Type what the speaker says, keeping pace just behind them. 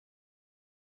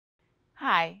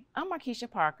Hi, I'm Markeisha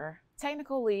Parker,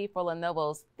 Technical Lead for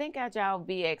Lenovo's ThinkAgile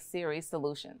VX Series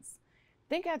solutions.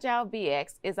 ThinkAgile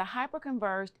VX is a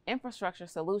hyperconverged infrastructure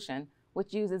solution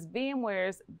which uses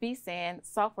VMware's vSAN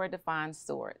software-defined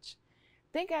storage.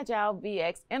 ThinkAgile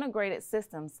VX integrated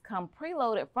systems come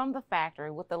preloaded from the factory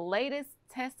with the latest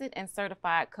tested and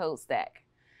certified code stack.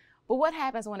 But what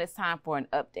happens when it's time for an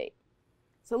update?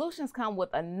 Solutions come with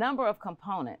a number of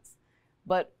components,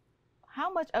 but how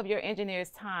much of your engineer's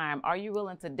time are you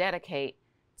willing to dedicate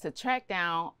to track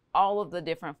down all of the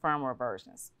different firmware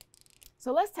versions?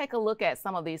 So let's take a look at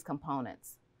some of these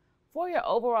components. For your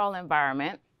overall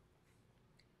environment,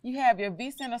 you have your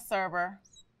vCenter server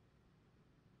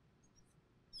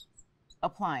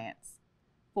appliance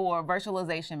for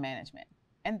virtualization management.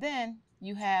 And then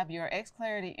you have your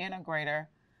xClarity integrator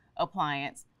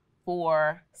appliance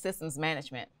for systems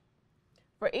management.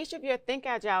 For each of your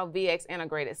ThinkAgile VX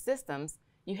integrated systems,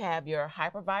 you have your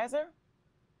hypervisor,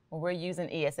 where we're using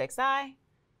ESXi.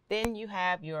 Then you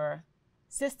have your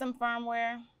system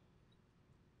firmware.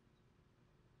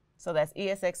 So that's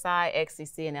ESXi,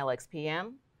 XCC, and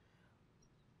LXPM.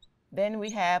 Then we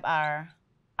have our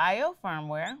I/O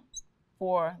firmware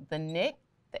for the NIC,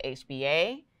 the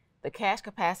HBA, the cache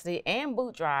capacity, and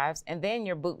boot drives, and then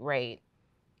your boot RAID.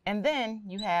 And then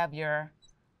you have your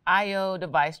I/O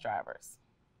device drivers.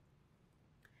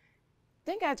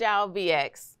 ThinkAgile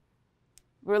VX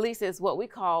releases what we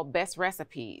call best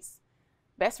recipes.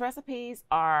 Best recipes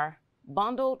are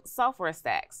bundled software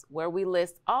stacks where we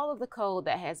list all of the code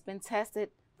that has been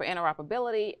tested for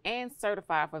interoperability and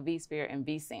certified for vSphere and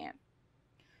vSAN.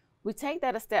 We take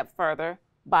that a step further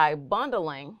by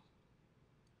bundling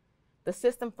the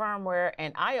system firmware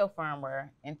and I/O firmware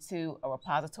into a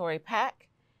repository pack,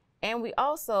 and we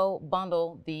also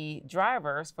bundle the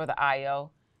drivers for the I/O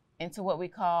into what we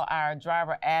call our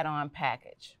driver add-on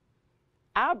package.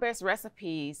 Our best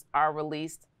recipes are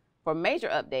released for major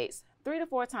updates 3 to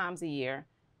 4 times a year,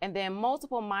 and then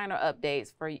multiple minor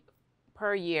updates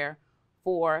per year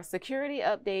for security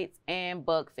updates and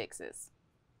bug fixes.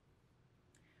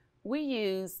 We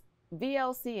use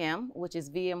VLCM, which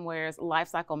is VMware's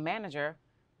Lifecycle Manager,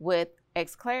 with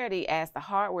xClarity as the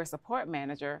hardware support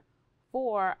manager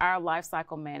for our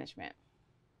lifecycle management.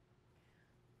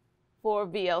 For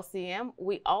VLCM,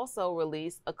 we also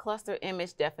release a cluster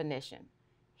image definition.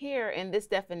 Here in this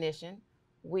definition,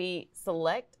 we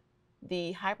select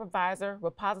the hypervisor,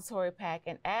 repository pack,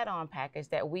 and add-on package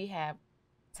that we have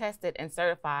tested and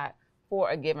certified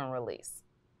for a given release.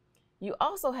 You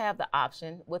also have the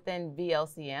option within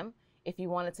VLCM, if you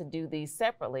wanted to do these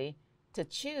separately, to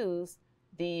choose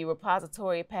the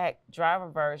repository pack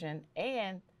driver version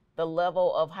and the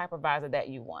level of hypervisor that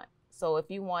you want. So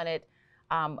if you wanted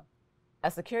a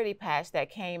security patch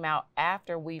that came out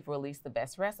after we've released the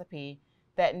best recipe,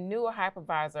 that newer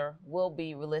hypervisor will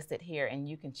be listed here and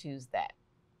you can choose that.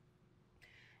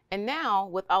 And now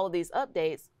with all of these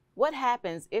updates, what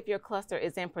happens if your cluster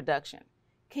is in production?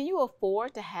 Can you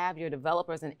afford to have your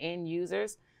developers and end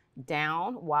users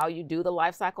down while you do the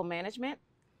lifecycle management?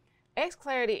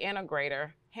 xClarity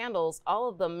Integrator handles all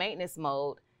of the maintenance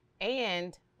mode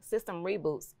and system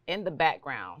reboots in the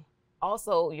background,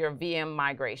 also your VM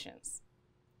migrations.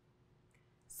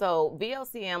 So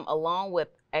VLCM, along with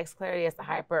xClarity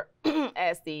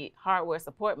as the hardware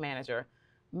support manager,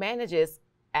 manages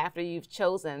after you've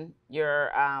chosen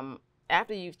your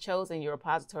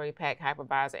repository pack,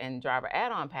 hypervisor, and driver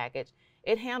add-on package.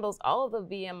 It handles all of the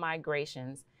VM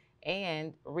migrations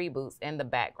and reboots in the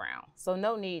background. So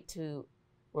no need to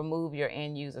remove your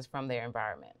end users from their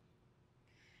environment.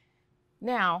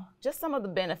 Now, just some of the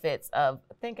benefits of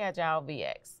ThinkAgile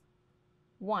VX.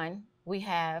 One, we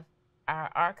have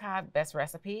our archived best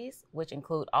recipes, which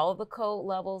include all of the code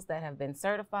levels that have been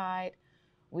certified.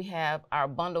 We have our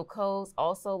bundle codes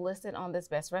also listed on this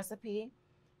best recipe.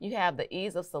 You have the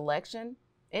ease of selection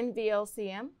in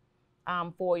VLCM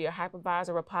for your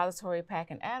hypervisor, repository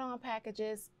pack, and add-on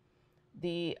packages.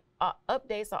 The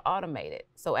updates are automated.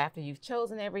 So after you've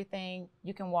chosen everything,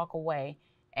 you can walk away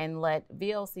and let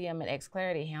VLCM and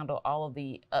xClarity handle all of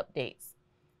the updates.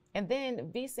 And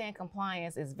then vSAN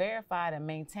compliance is verified and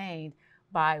maintained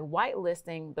by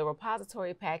whitelisting the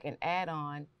repository pack and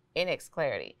add-on in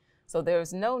xClarity. So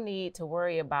there's no need to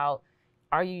worry about,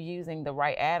 are you using the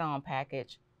right add-on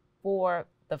package for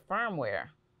the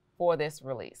firmware for this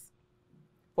release.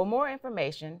 For more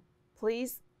information,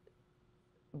 please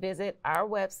visit our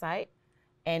website,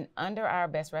 and under our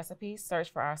best recipes,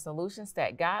 search for our solution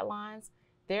stack guidelines.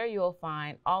 There you'll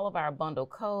find all of our bundle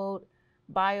code,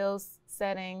 BIOS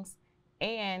settings,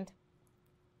 and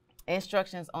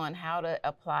instructions on how to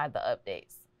apply the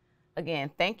updates. Again,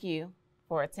 thank you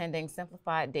for attending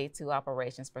Simplified Day 2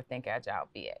 operations for ThinkAgile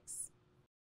VX.